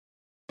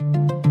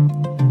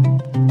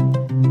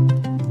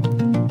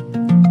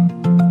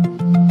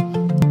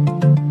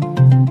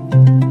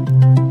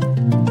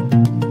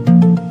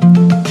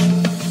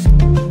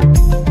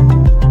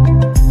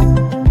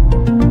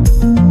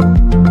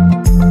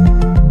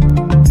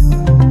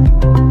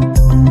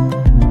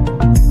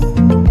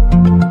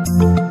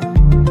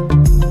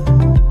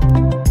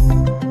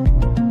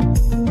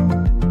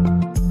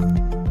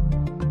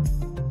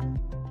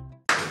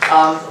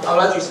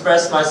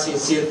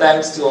sincere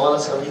thanks to all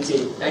the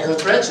committee and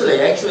congratulate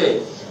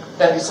actually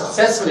that we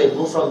successfully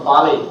moved from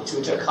Bali to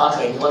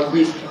Jakarta in 1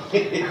 week.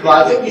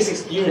 Well, I think this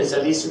experience,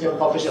 at least we can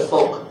publish a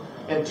book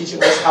and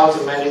teaching us how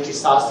to manage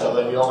disaster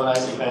when we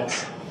organize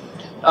events.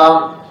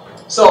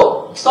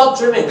 So stop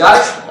dreaming,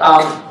 guys.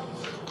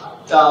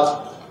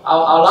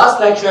 Our last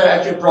lecture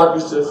actually brought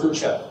us to the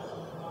future.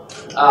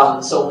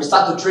 So we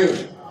start to dream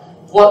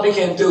what we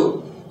can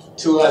do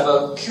to have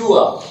a cure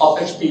of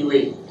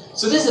HPV.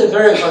 So this is a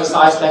very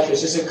concise lecture,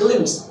 it's just a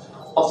glimpse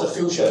of the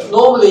future.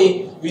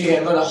 Normally, we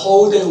have a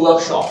whole day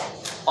workshop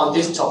on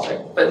this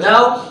topic, but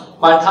now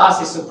my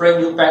task is to bring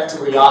you back to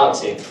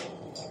reality.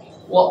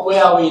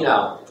 Where are we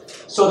now?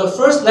 So the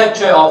first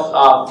lecture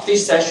of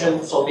this session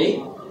for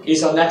me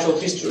is on natural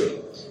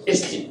history.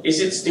 Is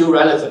it still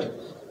relevant?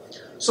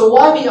 So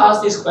why we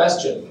ask this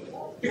question?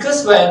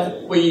 Because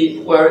when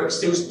we were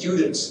still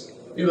students,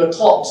 we were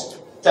taught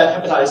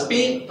that hepatitis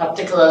B,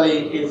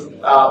 particularly if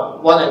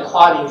one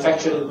acquired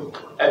infection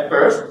at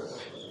birth,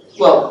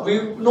 well,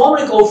 we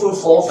normally go through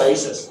 4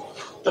 phases.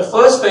 The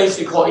first phase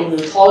we call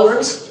immune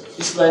tolerance,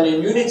 is when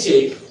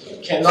immunity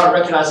cannot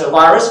recognize a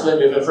virus when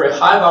we have a very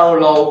high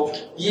viral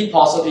load, E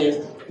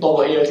positive,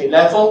 normal ALT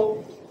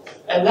level.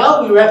 And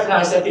now we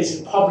recognize that this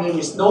is probably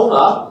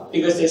misnomer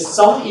because there's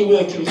some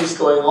immune activities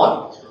going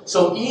on.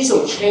 So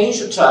ESO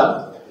changed the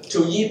term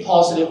to E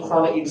positive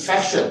chronic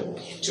infection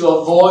to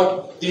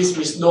avoid this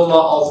misnomer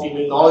of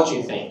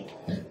immunology thing.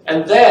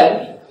 And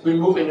then we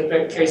move in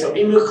the case of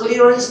immune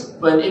clearance,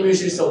 when the immune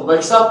system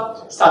wakes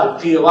up, start to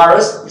clear the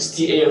virus, we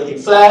see ALT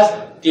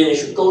flat, DNA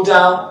should go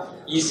down,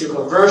 ECO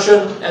conversion,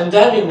 and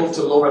then we move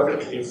to low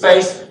replicative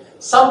phase.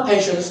 Some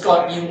patients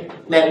got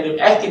negative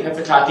active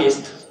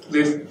hepatitis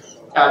with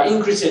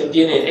increase in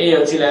DNA and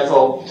ALT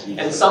level,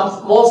 and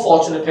some more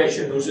fortunate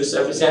patients lose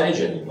surface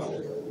antigen.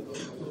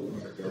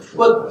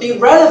 But the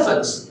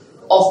relevance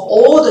of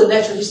all the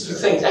natural history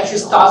things actually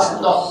starts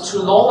not too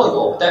long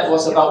ago. That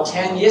was about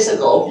 10 years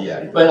ago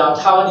when our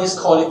Taiwanese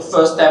colleague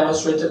first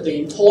demonstrated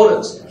the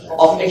importance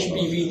of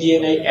HBV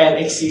DNA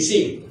and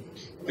HCC.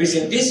 Because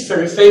in this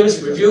very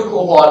famous review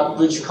cohort,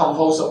 which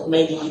composed of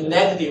mainly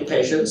negative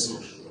patients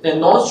and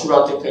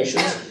non-cirrhotic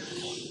patients,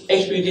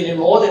 HBV DNA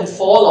more than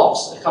 4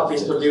 logs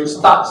copies produced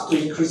starts to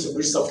increase the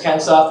risk of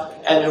cancer,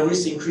 and the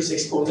risk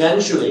increases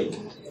exponentially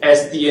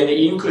as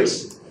DNA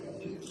increase.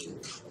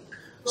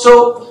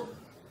 So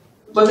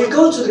when we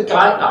go to the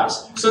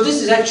guidelines, so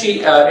this is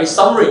actually a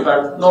summary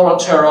by Nora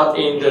Terra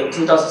in the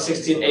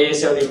 2016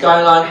 AASLD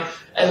guideline,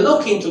 and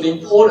look into the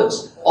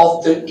importance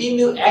of the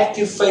immune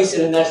active phase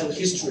in the natural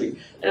history.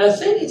 And I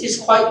think it is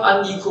quite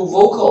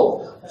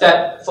unequivocal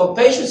that for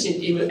patients in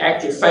immune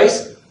active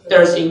phase,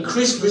 there is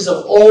increased risk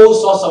of all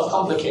sorts of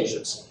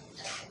complications.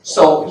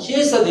 So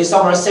here's the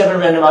summary: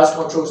 7 randomized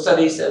control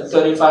studies and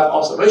 35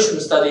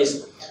 observational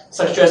studies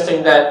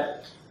suggesting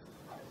that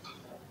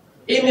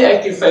immune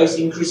active phase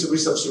increases the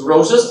risk of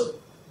cirrhosis,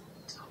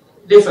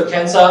 liver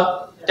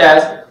cancer,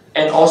 death,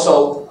 and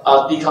also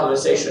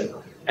decompensation.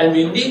 And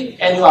we need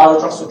antiviral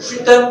drugs to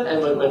treat them,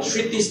 and when we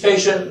treat these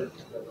patients,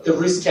 the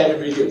risk can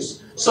be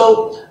reduced.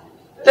 So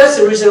that's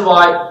the reason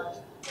why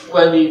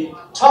when we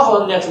talk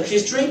about natural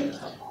history,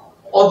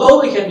 although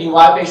we can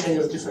divide patients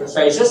into different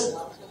phases,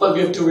 but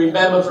we have to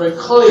remember very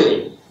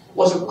clearly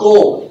what's the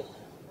goal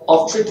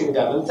of treating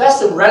them, and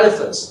that's the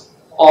relevance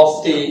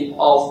of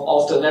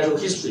the natural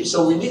history.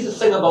 So we need to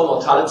think about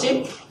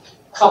mortality,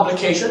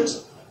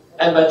 complications,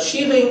 and by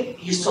achieving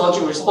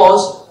histologic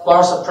response,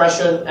 viral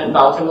suppression, and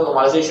biochemical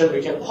normalization,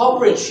 we can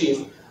probably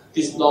achieve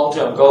these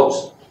long-term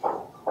goals.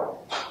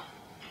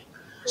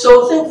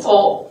 So I think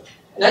for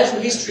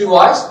natural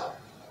history-wise,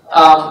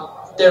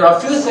 there are a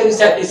few things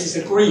that is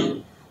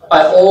disagreed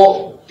by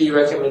all the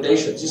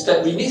recommendations, is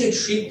that we need to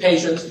treat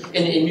patients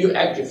in the immune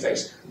active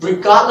phase,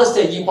 regardless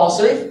they're E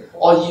positive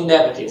or E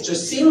negative. So it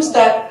seems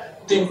that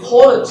the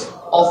importance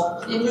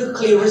of immune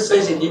clearance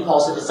phase in E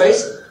positive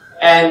phase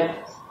and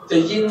the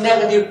E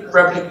negative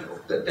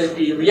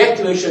the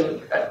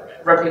reactivation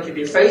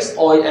replicative phase,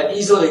 or at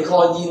ESO they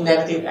call E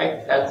negative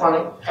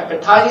chronic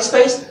hepatitis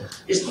phase,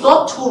 is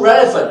not too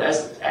relevant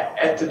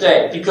at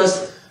today.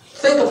 Because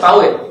think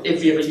about it,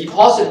 if you have an E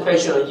positive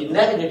patient or E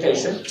negative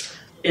patient,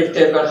 if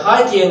they've got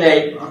high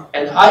DNA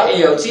and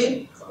high ALT,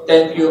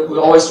 then you will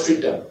always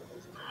treat them.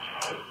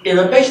 If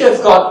a patient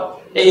has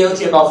got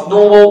ALT above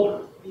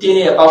normal,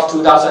 DNA above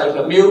 2,000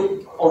 per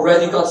ml,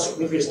 already got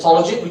significant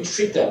histology, we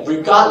treat them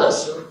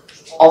regardless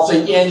of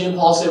the E antigen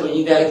positive or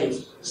E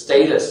negative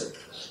status.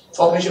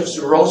 For patients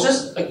with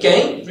cirrhosis,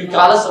 again,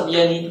 regardless of E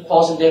antigen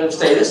positive or negative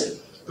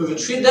status, we will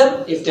treat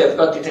them if they've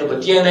got detectable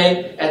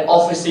DNA, and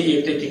obviously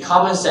if they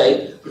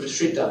decompensate, we will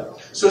treat them.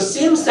 So it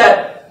seems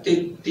that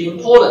the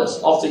importance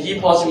of the E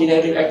positive, E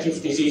negative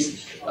active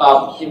disease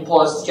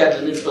importance gets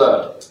a little bit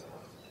blurred.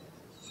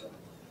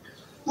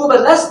 Well,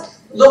 but let's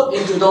look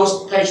into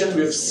those patients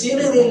with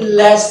seemingly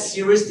less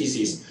serious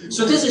disease.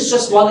 So this is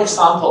just one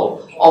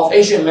example of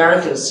Asian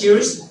American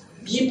series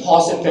B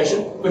positive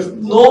patient with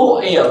normal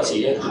ALT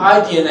and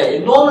high DNA.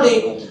 And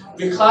normally,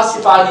 we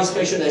classify these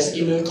patients as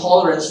immune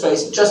tolerance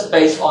phase just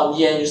based on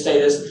E antigen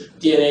status,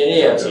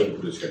 DNA and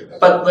ALT.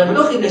 But when we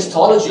look in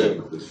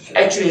histology,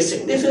 actually a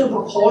significant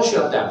proportion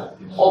of them,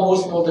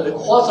 almost more than a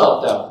quarter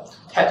of them,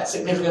 had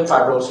significant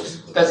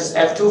fibrosis. That is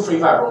F2-free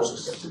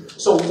fibrosis.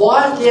 So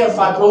why they have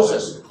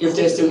fibrosis if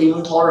they're still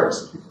immune tolerant?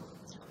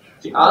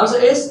 The answer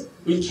is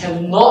we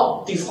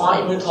cannot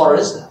define immune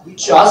tolerance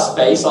just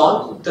based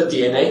on the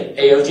DNA,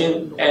 ALT,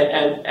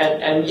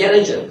 and the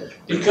antigen,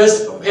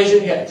 because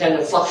patients tend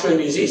to fluctuate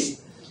in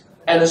disease.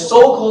 And the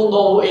so-called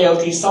normal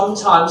ALT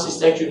sometimes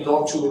is actually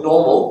not too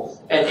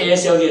normal, and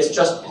ASLD has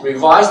just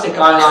revised the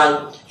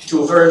guideline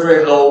to a very,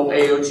 very low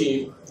ALT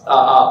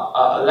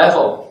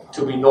level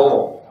to be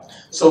normal.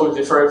 So we'll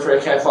be very, very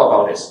careful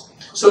about this.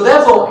 So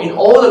therefore, in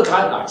all the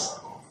guidelines,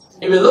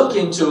 if we look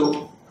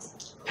into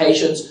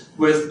patients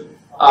with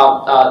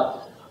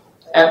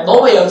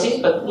abnormal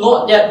ALT, but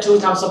not yet 2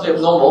 times of the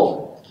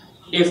abnormal,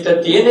 if the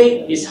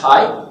DNA is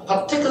high,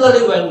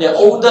 particularly when they're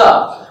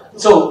older.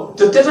 So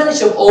the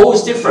definition of old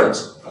is different.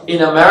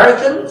 In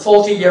American,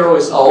 40-year-old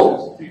is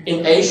old.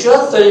 In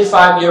Asia,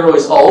 35-year-old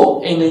is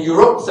old. In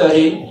Europe,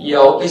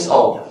 30-year-old is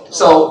old.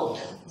 So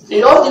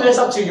it all depends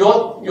up to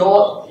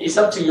it's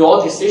up to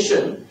your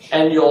decision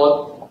and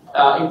your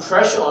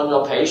impression on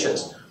your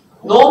patients.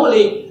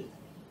 Normally,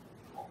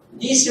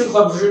 ECU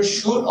conversion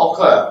should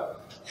occur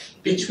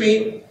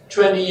between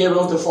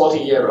 20-year-old to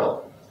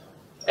 40-year-old.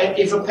 And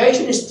if a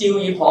patient is still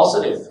E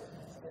positive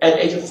at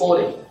age of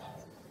 40,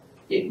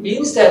 it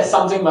means that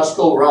something must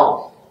go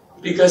wrong,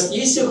 because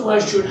ECU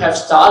conversion should have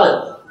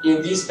started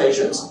in these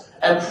patients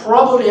and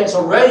probably has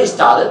already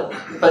started,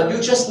 but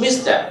you just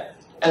missed that.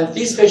 And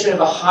these patients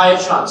have a higher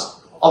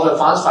chance of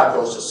advanced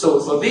fibrosis. So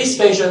for these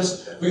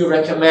patients, we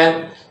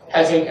recommend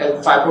having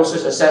a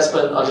fibrosis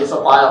assessment or liver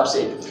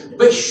biopsy.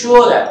 Make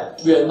sure that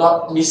we are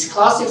not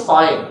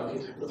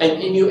misclassifying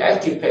an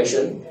immune-active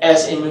patient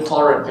as an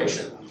immune-tolerant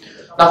patient.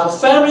 Now, for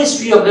family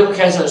history of liver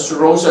cancer and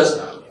cirrhosis,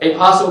 a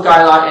PASO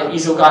guideline and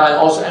ESO guideline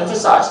also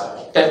emphasize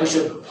that we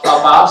should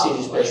biopsy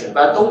these patients.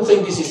 But I don't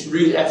think this is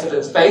really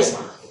evidence-based.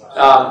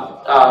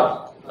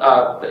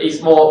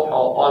 It's more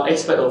on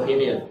expert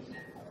opinion.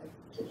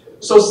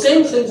 So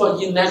same thing for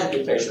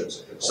E-negative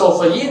patients. So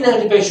for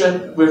E-negative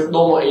patient with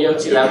normal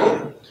ALT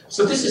level,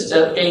 so this is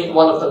again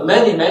one of the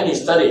many, many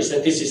studies,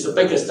 and this is the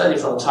biggest study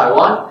from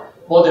Taiwan,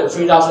 more than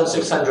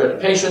 3,600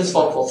 patients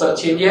for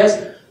 13 years,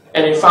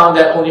 and it found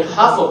that only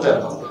half of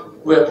them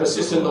were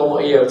persistent normal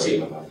ALT.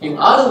 In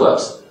other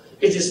words,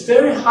 it is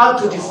very hard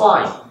to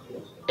define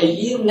a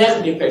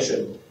E-negative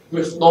patient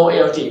with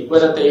normal ALT,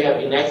 whether they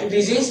have inactive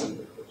disease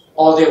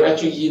or they have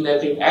actually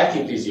E-negative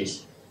active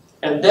disease.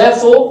 And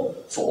therefore,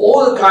 for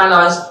all the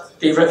guidelines,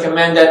 they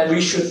recommend that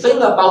we should think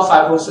about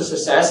fibrosis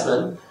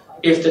assessment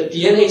if the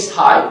DNA is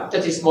high,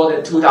 that is more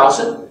than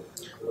 2,000,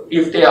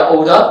 if they are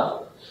older,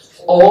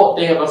 or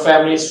they have a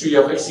family history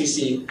of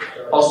HCC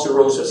or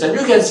cirrhosis. And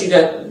you can see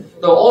that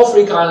all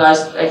 3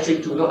 guidelines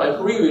actually do not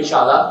agree with each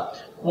other.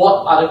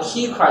 What are the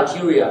key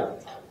criteria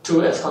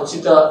to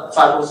consider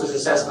fibrosis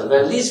assessment?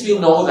 But at least we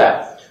know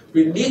that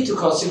we need to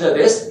consider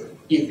this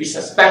if we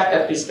suspect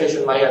that this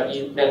patient might have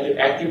E-negative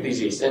active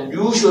disease. And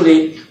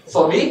usually,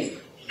 for me,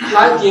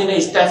 high DNA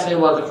is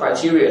definitely one of the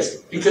criteria.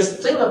 Because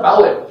think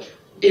about it,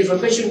 if a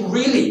patient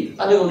really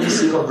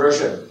undergoes EC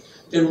conversion,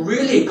 they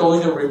really go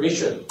into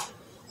remission,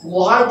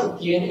 why the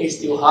DNA is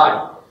still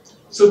high?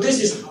 So this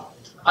is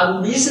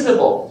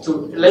unreasonable to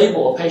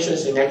label a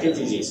patient's inactive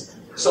disease.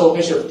 So a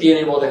patient with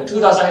DNA more than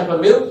 2,000 per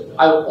mil,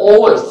 I would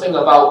always think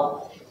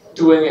about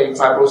doing a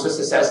fibrosis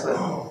assessment.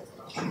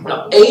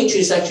 Now, age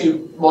is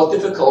actually more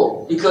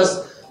difficult,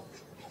 because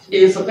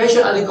if a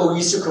patient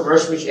undergoes EC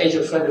conversion which age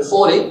of 20 to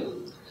 40,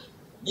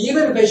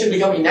 even if the patient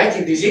becomes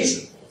inactive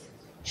disease,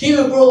 he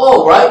will grow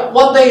old, right?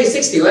 One day is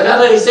 60,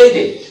 another is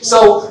 80.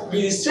 So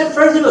we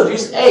very difficult to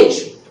use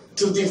age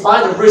to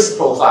define the risk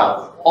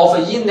profile of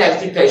an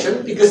inactive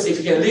patient, because if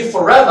he can live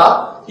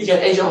forever, he can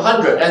age of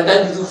 100, and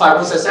then you do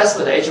fibrosis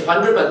assessment at age of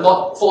 100, but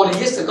not 40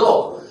 years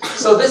ago.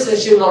 So this is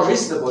actually not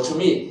reasonable to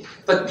me.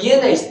 But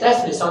DNA is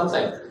definitely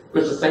something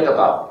we have to think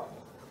about.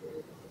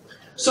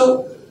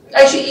 So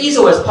actually,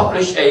 ESO has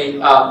published a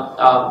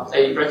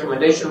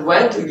recommendation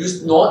when to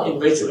use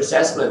non-invasive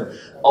assessment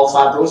of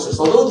fibrosis.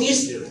 Although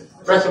these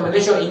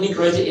recommendations are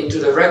integrated into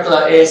the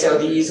regular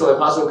ASLD, ESO,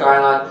 and PASO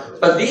guideline,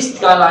 but these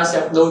guidelines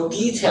have no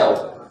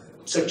detailed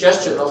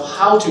suggestion of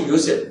how to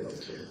use it.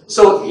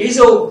 So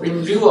ESO,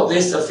 in view of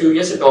this a few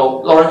years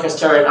ago, Lauren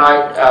Castere and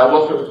I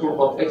worked with a group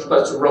of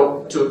experts to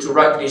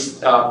write this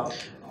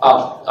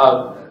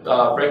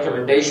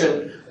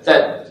recommendation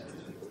that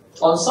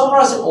on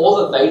summarizing all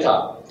the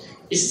data,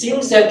 it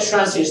seems that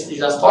transit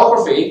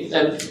elastography,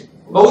 and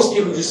most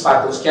people use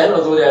FibroScan,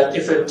 although there are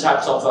different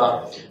types of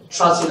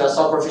transit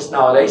elastographies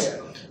nowadays,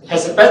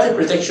 has a better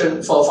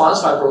prediction for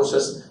advanced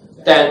fibrosis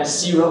than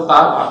serum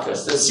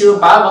biomarkers. The serum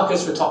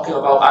biomarkers, we're talking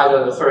about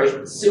either the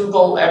very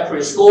simple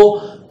APRI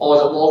score or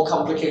the more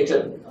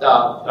complicated,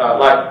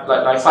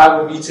 like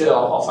fibrometer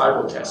or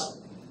fibrotest.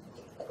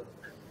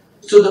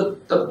 So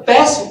the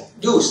best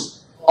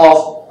use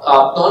of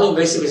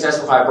non-invasive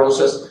assessment of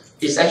fibrosis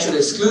is actually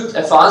exclude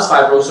advanced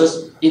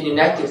fibrosis in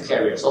inactive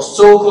carriers or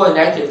so-called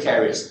inactive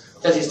carriers.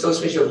 That is those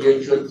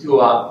patients who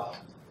are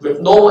with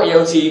normal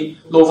ALT,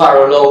 low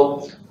viral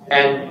load,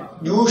 and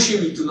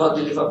usually we do not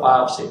deliver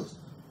biopsy.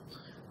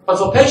 But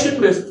for patients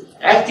with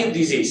active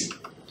disease,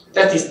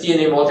 that is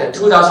DNA more than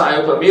 2,000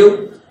 IU per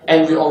ml,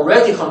 and we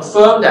already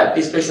confirmed that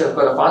this patient has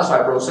got advanced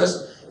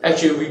fibrosis,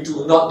 actually we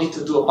do not need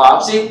to do a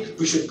biopsy,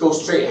 we should go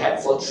straight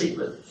ahead for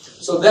treatment.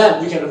 So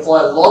then we can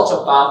avoid lots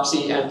of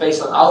biopsy, and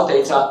based on our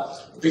data,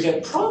 we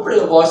can probably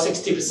avoid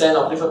 60%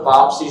 of liver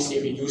biopsies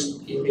if we use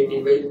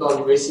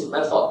non-invasive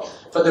method.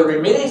 But the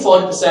remaining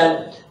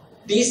 40%,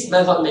 this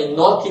method may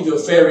not give you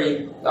a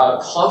very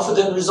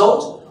confident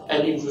result,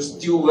 and if you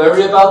still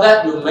worry about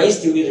that, you may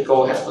still need to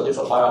go ahead for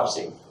liver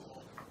biopsy.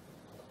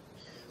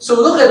 So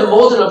look at the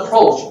modern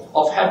approach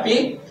of Hep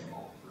B.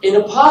 In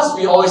the past,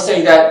 we always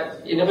say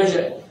that in the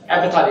patient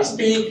hepatitis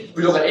B,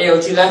 we look at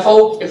ALT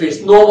level. If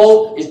it's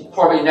normal, it's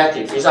probably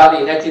inactive. It's either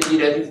inactive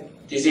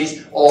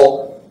disease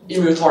or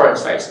immune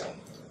tolerance phase.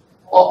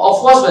 Of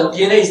course, when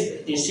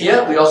DNA is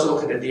here, we also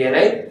look at the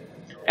DNA.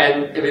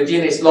 And if the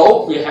DNA is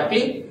low, we're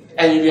happy.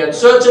 And if we're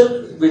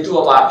uncertain, we do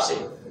a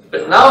biopsy.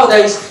 But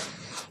nowadays,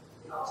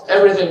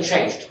 everything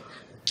changed.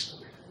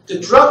 The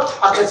drug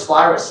targets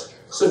virus.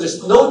 So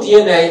there's no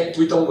DNA,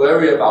 we don't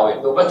worry about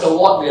it. No matter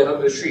what, we are not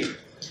going to treat.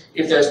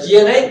 If there's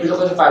DNA, we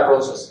look at the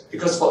fibrosis.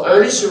 Because for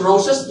early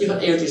cirrhosis, even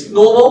ALT is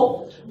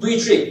normal, we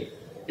treat.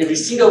 If we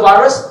see the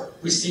virus,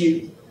 we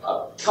see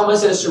common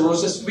cell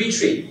cirrhosis, we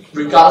treat,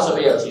 regardless of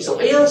ALT. So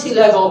ALT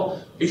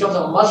level becomes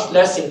a much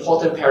less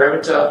important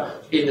parameter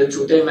in the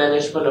today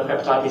management of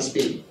hepatitis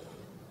B.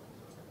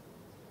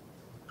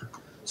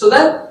 So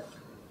then,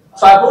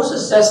 fibrosis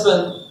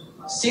assessment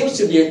seems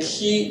to be a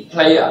key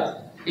player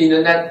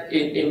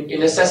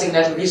in assessing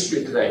natural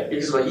history today.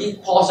 Because for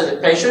each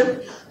positive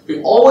patient,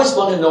 we always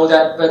want to know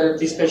that whether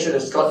this patient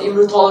has got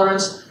immune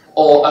tolerance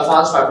or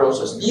advanced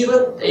fibrosis. Even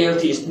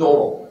ALT is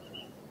normal.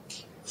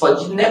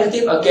 For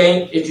negative,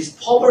 again, it is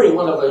probably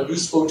one of the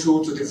useful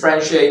tools to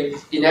differentiate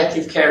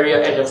inactive carrier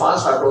and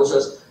advanced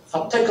fibrosis,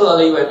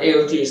 particularly when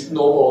ALT is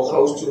normal or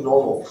close to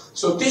normal.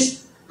 So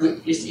this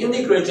is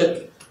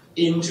integrated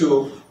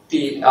into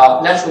the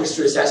natural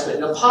history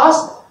assessment. In the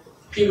past,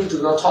 people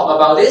do not talk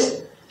about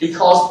this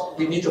because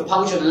we need to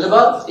puncture the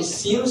liver. It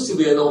seems to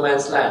be a no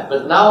man's land.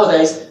 But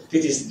nowadays,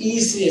 it is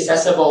easily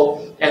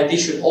accessible, and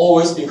this should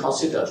always be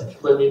considered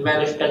when we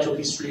manage natural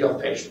history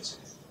of patients.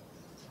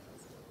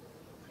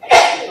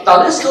 Now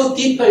let's go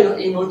deeper into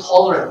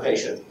immune-tolerant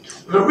patients.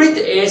 We read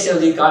the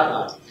AASLD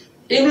guideline.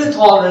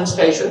 Immune-tolerant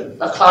patients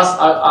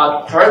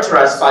are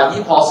characterized by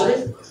E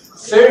positive,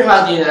 very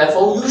high DNA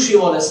level, usually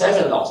more than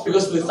 7 logs,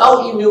 because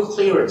without immune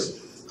clearance,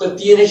 the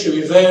DNA should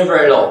be very,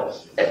 very low.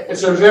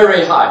 It's very,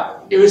 very high.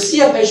 If you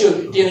see a patient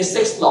with DNA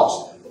 6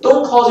 logs,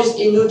 don't call this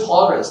immune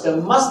tolerance. There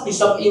must be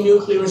some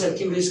immune clearance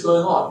activities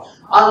going on.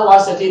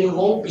 Otherwise, the DNA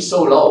won't be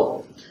so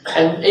low.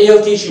 And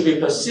ALT should be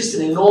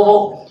persistently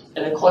normal,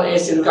 and the current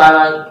AASLD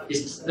guideline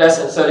is less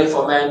than 30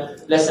 for men,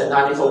 less than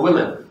 90 for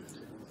women.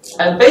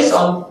 And based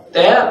on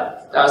their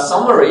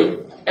summary,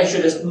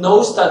 actually there's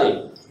no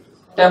study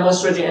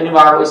demonstrating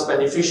antiviral is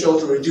beneficial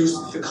to reduce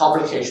the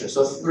complications.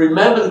 So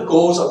remember the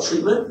goals of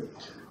treatment.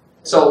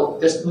 So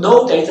there's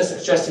no data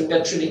suggesting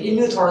that treating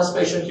immune tolerance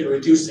patients can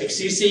reduce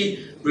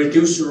XCC,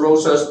 reduce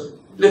cirrhosis,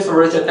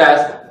 liver-related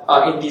death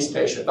in these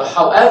patients. But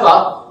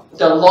however,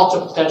 there are lots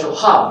of potential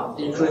harm,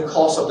 including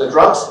cost of the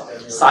drugs,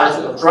 side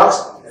effects of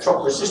drugs,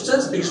 drug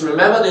resistance, because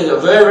remember there's a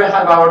very, very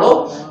high viral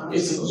load.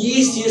 It's the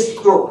easiest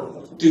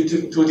group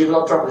to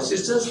develop drug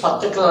resistance,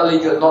 particularly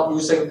if you're not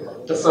using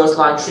the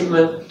first-line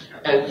treatment,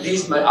 and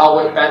these may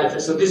outweigh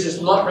benefits. So this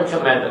is not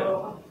recommended.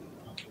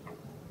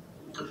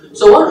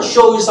 So I want to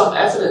show you some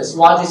evidence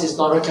why this is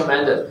not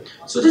recommended.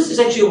 So this is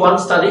actually one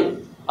study,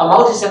 a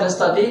multi-center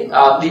study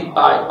led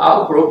by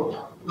our group,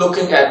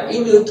 looking at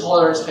immune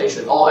tolerance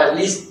patient, or at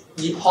least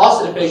the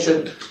positive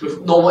patient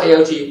with normal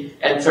ALT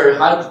and very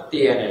high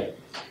DNA.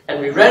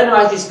 And we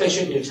randomized this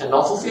patient in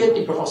tenofovir,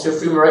 diproxil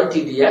fumarate,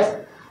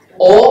 TDF,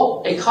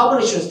 or a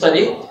combination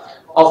study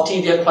of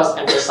TDF plus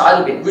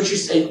ampicillin, which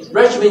is a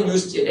regimen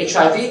used in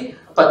HIV,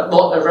 but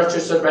not a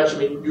registered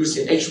regimen used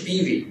in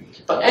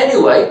HBV. But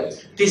anyway,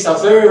 these are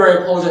very,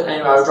 very potent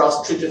antiviral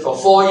drugs treated for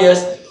 4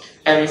 years,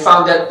 and we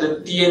found that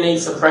the DNA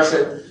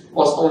suppression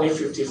was only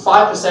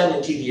 55%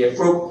 in TDF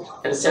group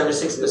and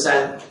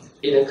 76%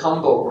 in the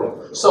combo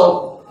group.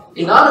 So,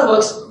 in other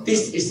words,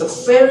 this is a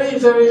very,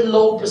 very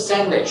low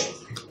percentage,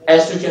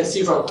 as you can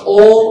see from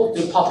all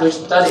the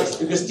published studies,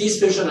 because these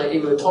patients are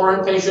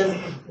immune-tolerant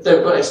patients,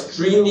 they've got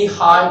extremely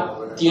high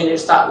DNA to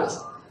start with.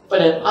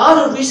 But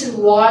another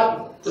reason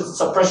why the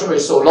suppression rate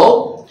is so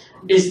low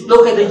is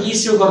look at the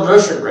ECU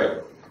conversion rate.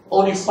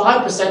 Only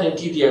 5% in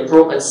TDF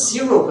group and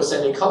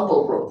 0% in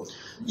combo group.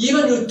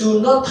 Even you do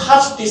not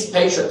touch these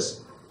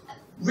patients,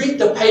 read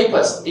the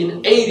papers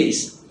in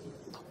 80s,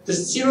 the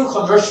zero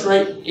conversion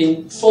rate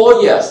in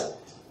 4 years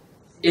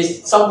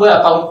is somewhere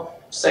about,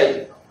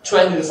 say,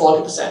 20 to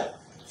 40%.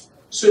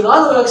 So in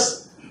other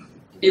words,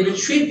 if you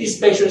treat these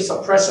patients,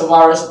 suppress the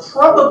virus,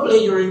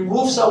 probably you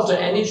remove some of the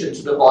antigen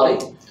to the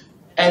body,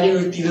 and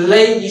you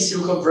delay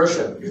ECU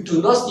conversion. You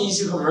do not see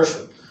ECU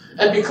conversion.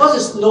 And because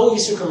there's no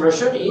EC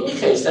conversion, it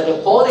indicates that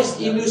the body's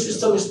immune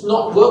system is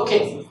not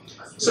working.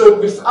 So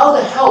without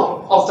the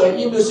help of the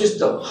immune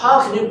system,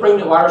 how can you bring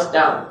the virus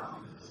down?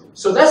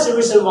 So that's the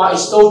reason why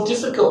it's so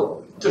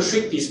difficult to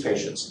treat these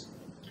patients.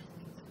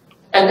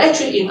 And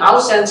actually in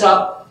our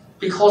center,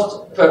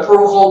 because per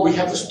protocol, we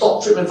have to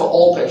stop treatment for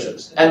all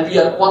patients. And we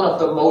are one of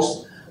the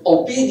most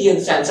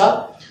obedient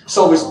center.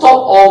 So we stop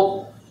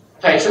all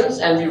patients,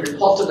 and we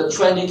reported the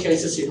 20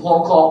 cases in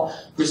Hong Kong.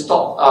 We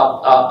stopped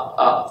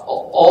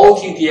all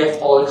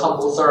TDF or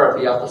combo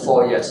therapy after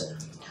 4 years.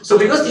 So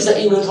because these are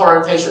immune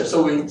tolerant patients,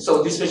 so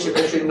these patients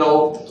actually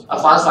no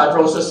advanced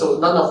fibrosis, so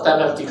none of them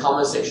have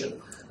decompensation.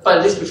 But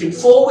at least within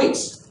 4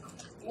 weeks,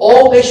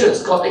 all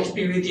patients got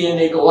HBV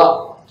DNA go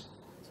up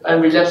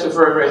and relapse at a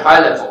very, very high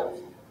level.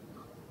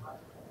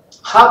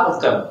 Half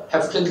of them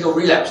have clinical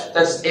relapse.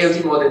 That's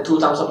ALT more than 2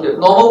 times above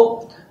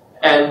normal,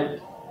 and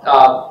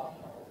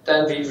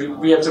then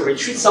we have to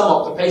retreat some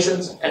of the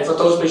patients, and for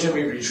those patients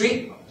we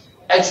retreat,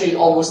 actually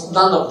almost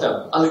none of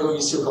them undergo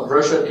ECU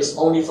conversion. It's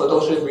only for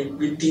those patients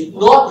we did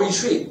not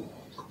retreat,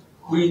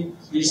 we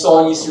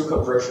saw ECU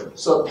conversion.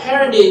 So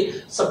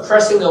apparently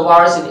suppressing the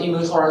virus in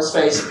immune tolerance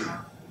phase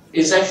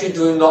is actually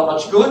doing not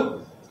much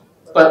good,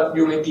 but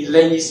you may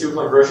delay ECU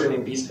conversion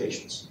in these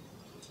patients.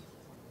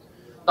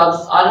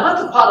 Now,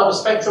 another part of the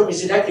spectrum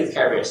is inactive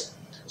carriers.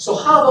 So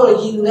how about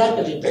the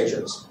E-negative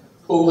patients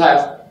who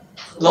have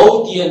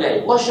low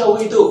DNA? What shall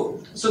we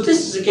do? So this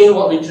is again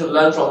what we need to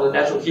learn from the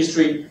natural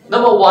history.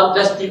 Number one,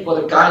 let's read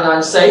what the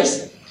guideline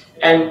says.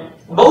 And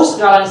most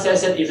guidelines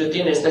says that if the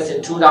DNA is less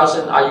than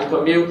 2,000 IU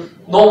per mil,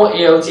 normal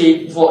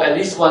ALT for at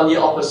least 1 year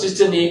or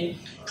persistently,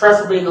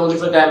 preferably no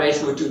liver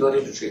damage, we do not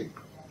need to treat.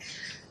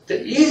 The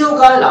EASL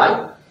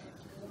guideline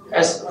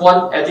has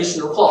one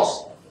additional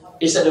clause.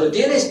 Is that the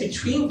DNA is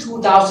between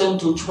 2,000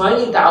 to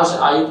 20,000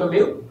 IU per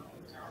mil,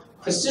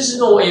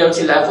 persistent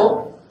ALT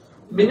level,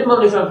 minimum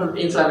liver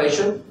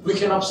inflammation, we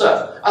can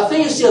observe. I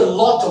think you see a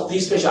lot of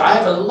these patients. I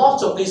have a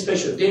lot of these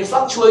patients. They're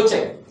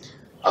fluctuating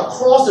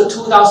across the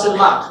 2,000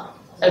 mark,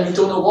 and we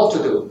don't know what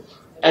to do.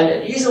 And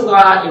the EASL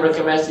guideline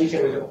recommends we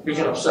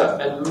can observe.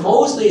 And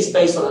mostly it's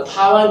based on the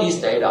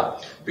Taiwanese data,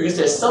 because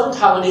there's some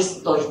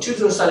Taiwanese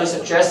longitudinal studies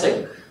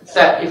suggesting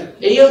that if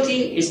ALT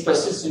is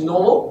persistently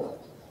normal,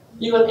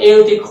 even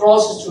ALT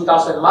crosses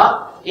 2,000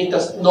 mark, it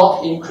does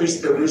not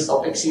increase the risk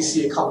of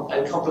HCC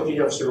and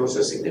complicated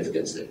cirrhosis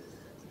significantly.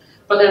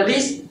 But at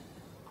least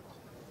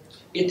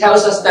it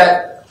tells us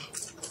that,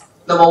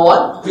 number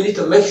one, we need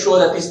to make sure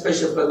that these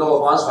patients have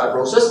no advanced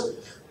fibrosis.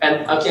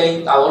 And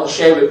again, I want to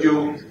share with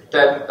you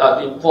that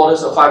the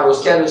importance of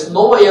fibroscan.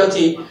 Normal ALT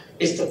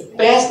is the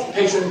best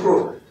patient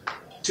group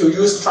to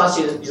use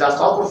transient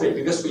elastography,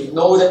 because we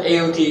know that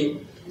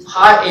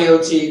high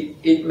ALT,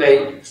 it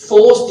may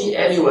force the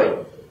airway,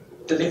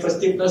 the liver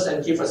stiffness,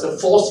 and give us a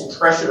false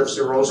impression of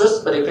cirrhosis.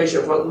 But in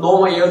patients with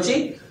normal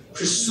ALT,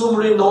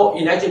 presumably no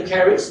inactive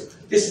carriers,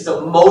 this is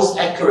the most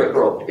accurate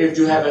group. If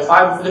you have a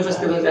liver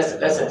stiffness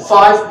less than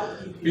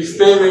 5, be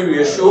very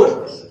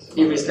reassured.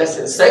 If it's less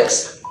than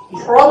 6,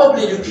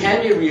 probably you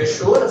can be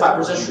reassured. The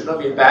fibrosis should not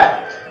be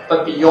bad.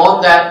 But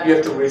beyond that, you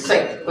have to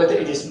rethink whether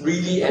it is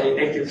really an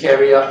inactive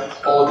carrier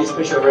or these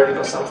patients already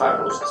got some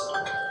fibrosis.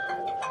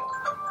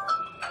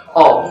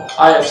 Oh,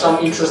 I have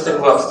some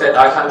interesting works that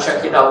I can't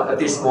check it out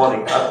this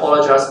morning. I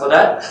apologize for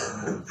that.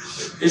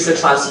 It's a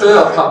transfer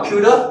of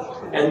computer,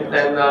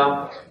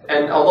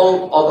 and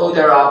although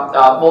there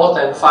are more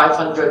than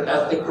 500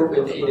 ethnic groups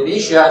in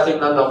Indonesia, I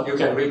think none of you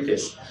can read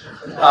this.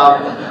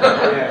 But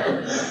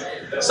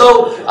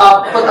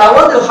I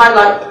want to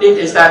highlight it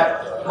is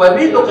that when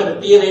we look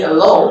at the DNA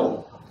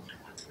alone,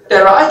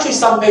 there are actually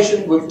some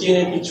patients with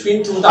DNA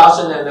between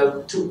 2,000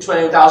 and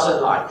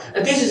 20,000 line,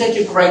 and this is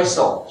actually great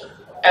so.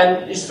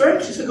 And it's very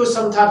difficult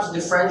sometimes to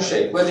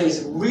differentiate whether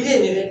it's really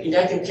an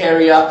inactive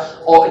carrier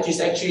or it is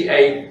actually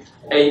a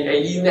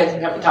E-negative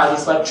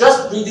hepatitis by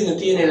just reading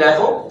the DNA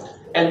level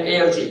and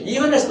ALT.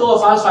 Even there's no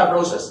advanced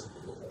fibrosis,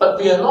 but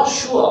we are not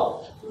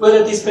sure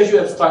whether this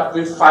patient with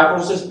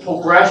fibrosis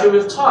progression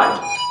with time,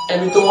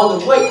 and we don't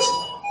want to wait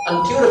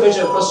until the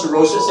patient has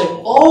cirrhosis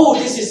saying, oh,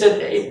 this is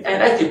an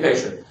active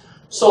patient.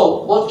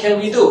 So what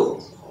can we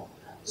do?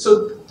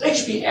 So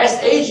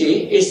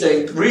HBsAg is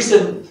a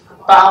recent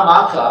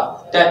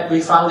biomarker that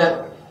we found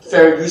that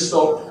very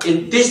useful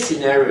in this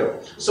scenario.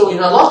 So in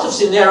a lot of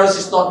scenarios,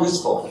 it's not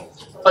useful.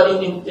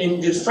 But in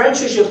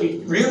differentiation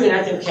with real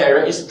inactive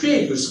carrier, it's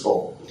pretty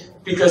useful.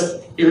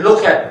 Because if you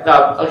look at,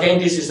 again,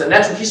 this is a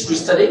natural history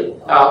study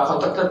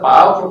conducted by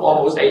our group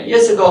almost 8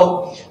 years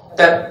ago,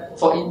 that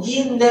for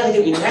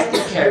E-negative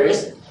inactive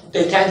carriers,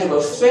 they tend to have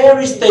a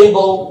very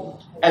stable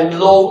and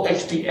low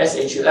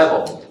HBsAg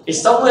level.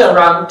 It's somewhere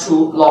around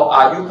 2 log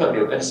RU per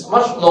mil, and it's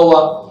much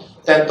lower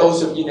than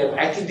those with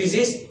inactive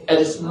disease, and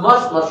it's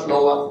much, much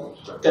lower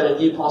than an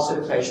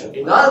E-positive patient.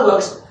 In other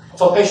words,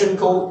 for patients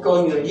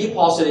going in the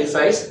E-positive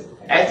phase,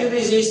 active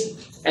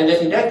disease, and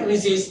then inactive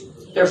disease,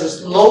 there's a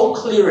slow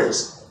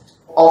clearance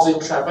of the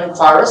intrahepatic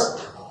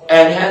virus,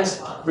 and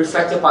hence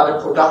reflected by the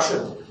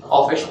production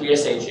of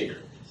HBsAg.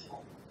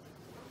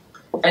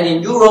 And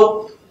in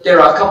Europe, there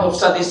are a couple of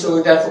studies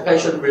showing that for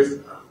patients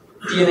with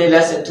DNA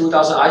less than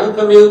 2,000 IU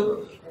per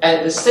mil, and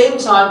at the same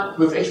time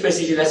with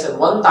HbA1c less than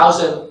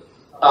 1,000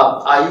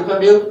 IU per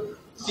mil,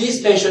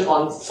 these patients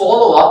on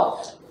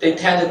follow-up, they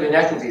tend to be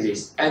inactive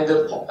disease, and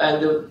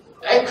the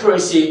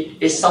accuracy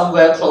is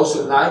somewhere close to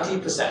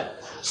 90%.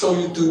 So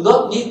you do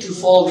not need to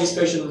follow these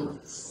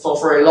patients for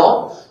very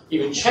long.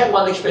 If you check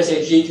one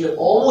HbA1c, you can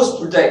almost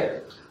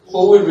predict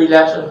who will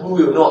relapse and who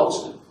will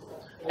not.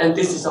 And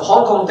this is the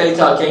Hong Kong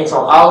data again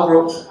from our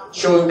group,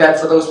 showing that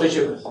for those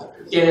patients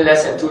DNA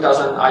less than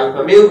 2,000 IU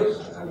per mil,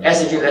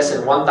 SAG less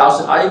than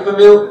 1,000 IU per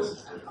mil,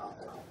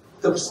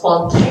 the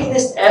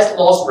spontaneous S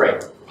loss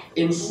rate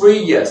in 3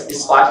 years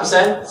is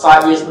 5%,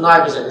 5 years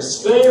 9%.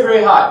 It's very,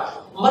 very high,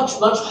 much,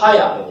 much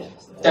higher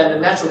than the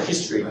natural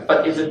history.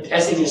 But if the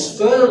SAG is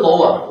further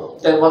lower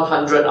than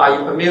 100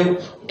 IU per mil,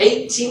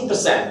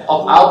 18%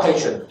 of our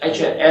patients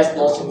actually had S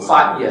loss in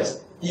 5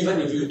 years, even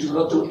if you do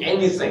not do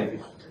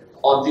anything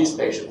on these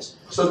patients.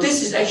 So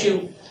this is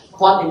actually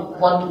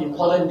one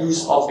important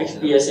use of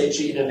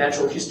HbA1c in the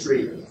natural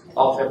history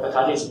of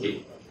hepatitis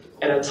B.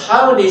 And the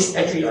Taiwanese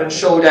actually even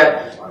show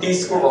that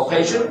this group of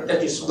patients,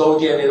 that is low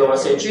DNA, low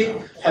SAG,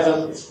 have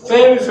a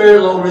very, very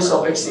low risk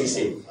of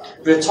HCC.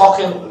 We're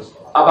talking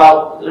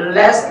about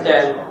less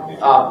than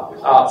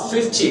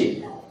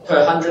 50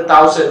 per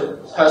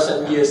 100,000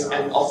 person years,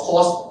 and of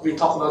course, we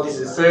talk about this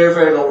is a very,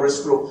 very low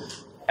risk group.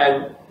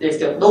 And if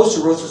they have no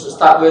cirrhosis to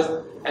start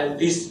with, and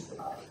this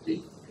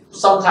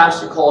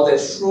sometimes we call the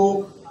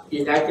true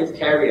inactive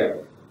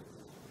carrier.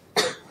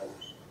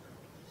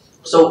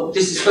 So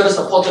this is further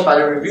supported by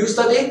the review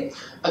study.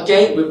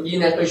 Again, with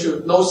inactive patient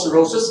with no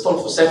cirrhosis,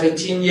 followed for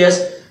 17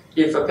 years,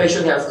 if a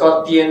patient has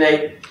got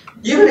DNA,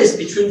 even if it's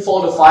between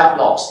 4 to 5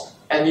 logs,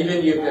 and even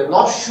if you're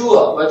not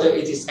sure whether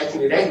it is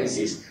actually inactive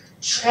disease,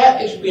 check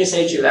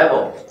HbA1c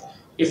level.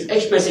 If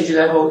HbA1c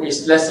level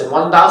is less than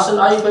 1,000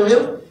 IU per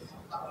mil,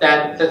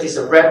 then that is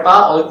a red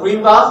bar or a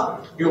green bar,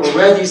 you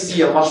already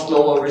see a much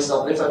lower risk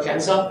of liver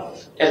cancer.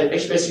 And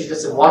if HbA1c is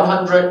less than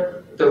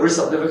 100, the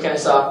risk of liver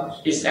cancer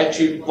is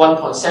actually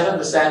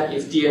 1.7%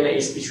 if DNA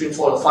is between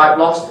 4 to 5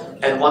 logs,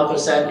 and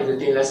 1% if the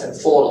DNA is less than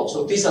 4 logs.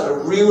 So these are the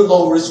real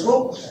low risk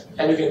group,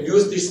 and you can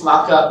use this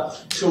marker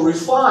to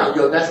refine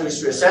your natural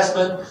history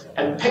assessment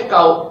and pick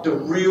out the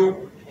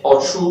real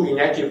or true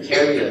inactive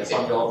carrier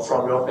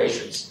from your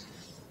patients.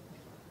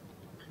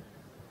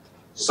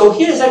 So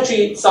here is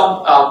actually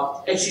some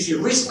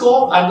HCC risk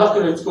score. I'm not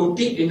going to go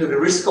deep into the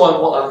risk score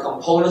and what are the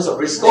components of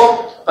risk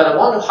score, but I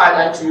want to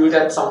highlight to you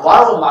that some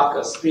viral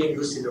markers being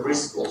used in the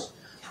risk scores.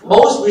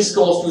 Most risk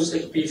scores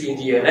use HBV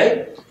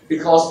DNA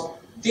because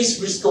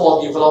this risk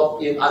score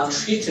developed in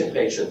untreated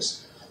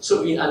patients.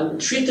 So in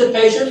untreated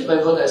patients, when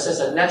we want to assess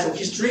a natural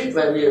history,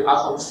 when we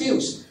are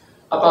confused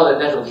about the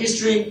natural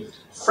history,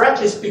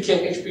 frankly speaking,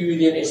 HBV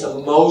DNA is the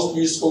most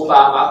useful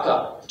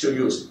biomarker to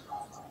use.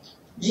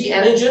 E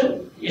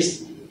antigen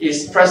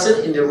is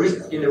present in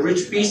the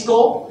rich B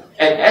score,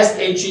 and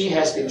SAG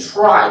has been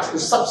tried to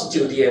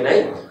substitute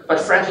DNA, but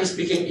frankly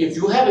speaking, if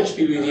you have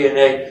HBV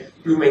DNA,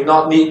 you may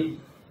not need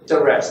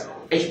the rest.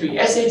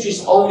 HBsAg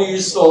is only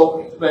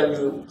useful when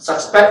you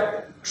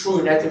suspect true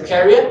inactive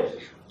carrier.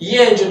 E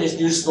antigen is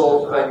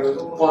useful when you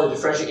want to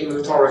differentiate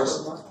immune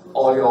tolerance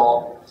or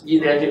your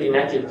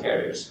inactive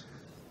carriers.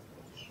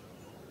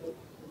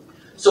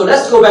 So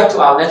let's go back to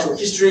our natural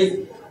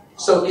history.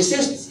 So is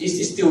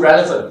this still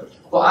relevant?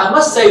 Well, I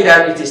must say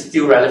that it is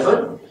still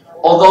relevant,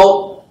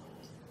 although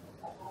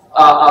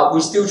we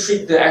still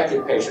treat the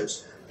active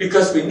patients,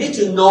 because we need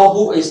to know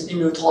who is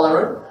immune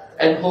tolerant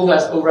and who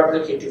has low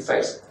replicative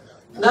phase.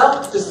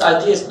 Now, this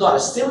idea is not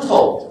as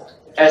simple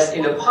as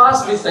in the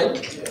past we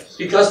think,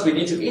 because we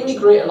need to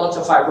integrate a lot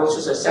of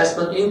fibrosis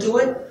assessment into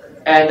it,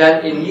 and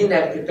then in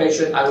inactive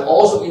patient, I will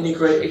also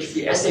integrate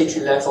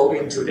HbA1c level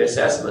into the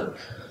assessment.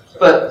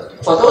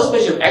 But for those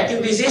patients with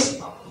active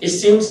disease, it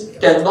seems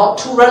they're not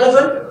too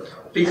relevant,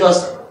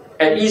 because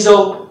at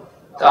EASL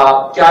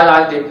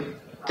guideline,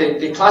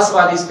 they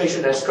classify these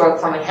patients as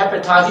chronic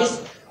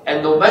hepatitis,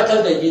 and no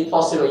matter they E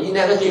positive or E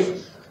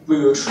negative, we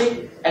will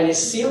treat, and it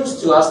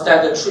seems to us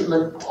that the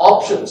treatment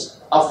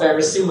options are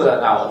very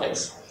similar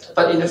nowadays.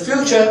 But in the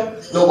future,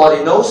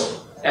 nobody knows.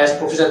 As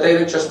Professor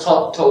David just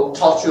taught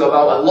you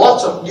about a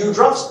lot of new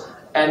drugs,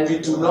 and we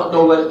do not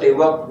know whether they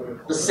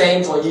work the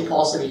same for E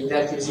positive E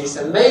negative disease,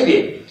 and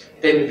maybe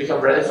they will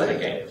become relevant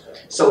again.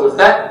 So with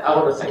that, I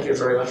want to thank you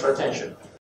very much for your attention.